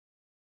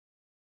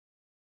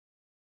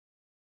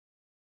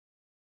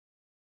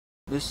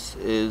This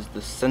is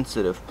the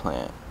sensitive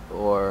plant,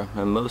 or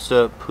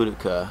Mimosa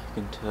pudica. You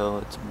can tell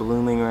it's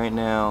blooming right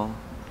now.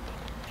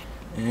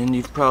 And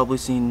you've probably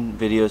seen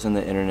videos on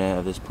the internet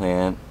of this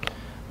plant.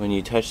 When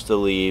you touch the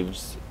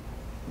leaves,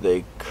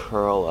 they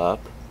curl up.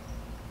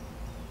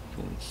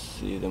 You can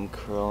see them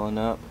curling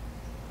up.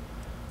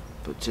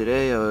 But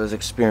today I was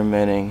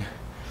experimenting,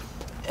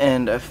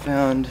 and I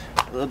found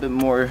a little bit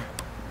more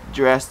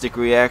drastic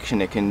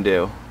reaction it can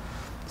do.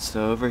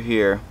 So over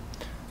here,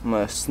 I'm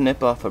going to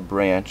snip off a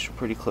branch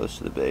pretty close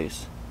to the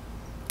base.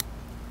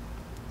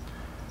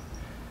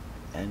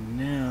 And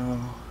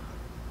now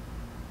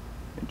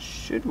it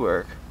should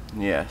work.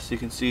 Yeah, so you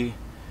can see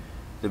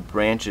the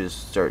branches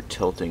start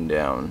tilting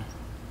down.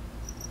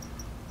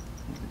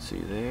 You can see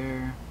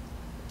there.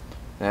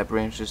 That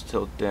branch just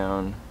tilt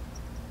down.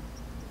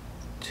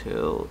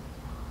 Tilt.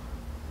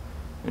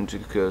 And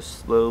just go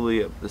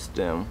slowly up the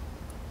stem.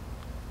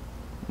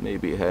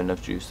 Maybe it had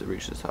enough juice to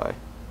reach this high.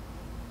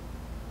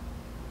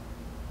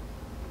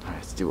 Alright,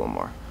 let's do one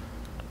more.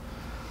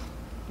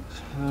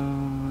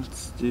 So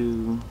let's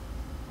do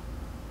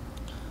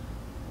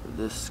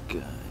this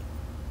guy.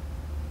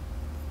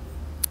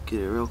 Get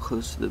it real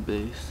close to the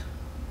base.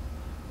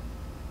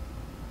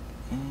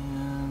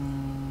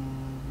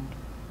 And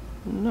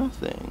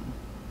nothing.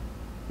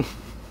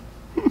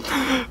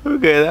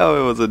 Okay, that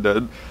one wasn't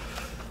done.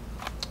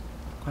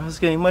 I was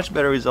getting much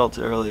better results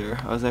earlier.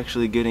 I was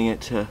actually getting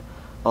it to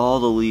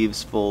all the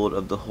leaves fold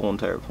of the whole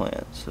entire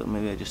plant. So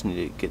maybe I just need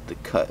to get the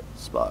cut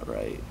spot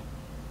right.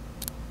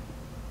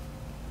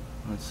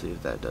 Let's see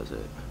if that does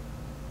it.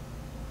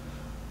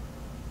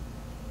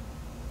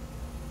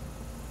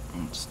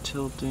 It's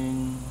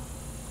tilting,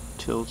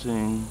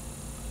 tilting.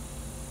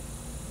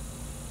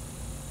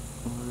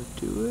 Will it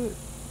do it?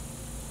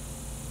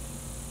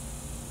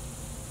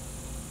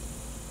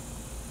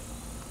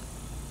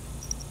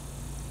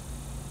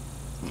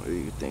 What do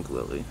you think,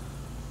 Lily?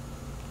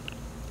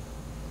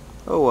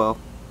 Oh well,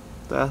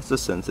 that's a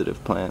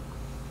sensitive plant.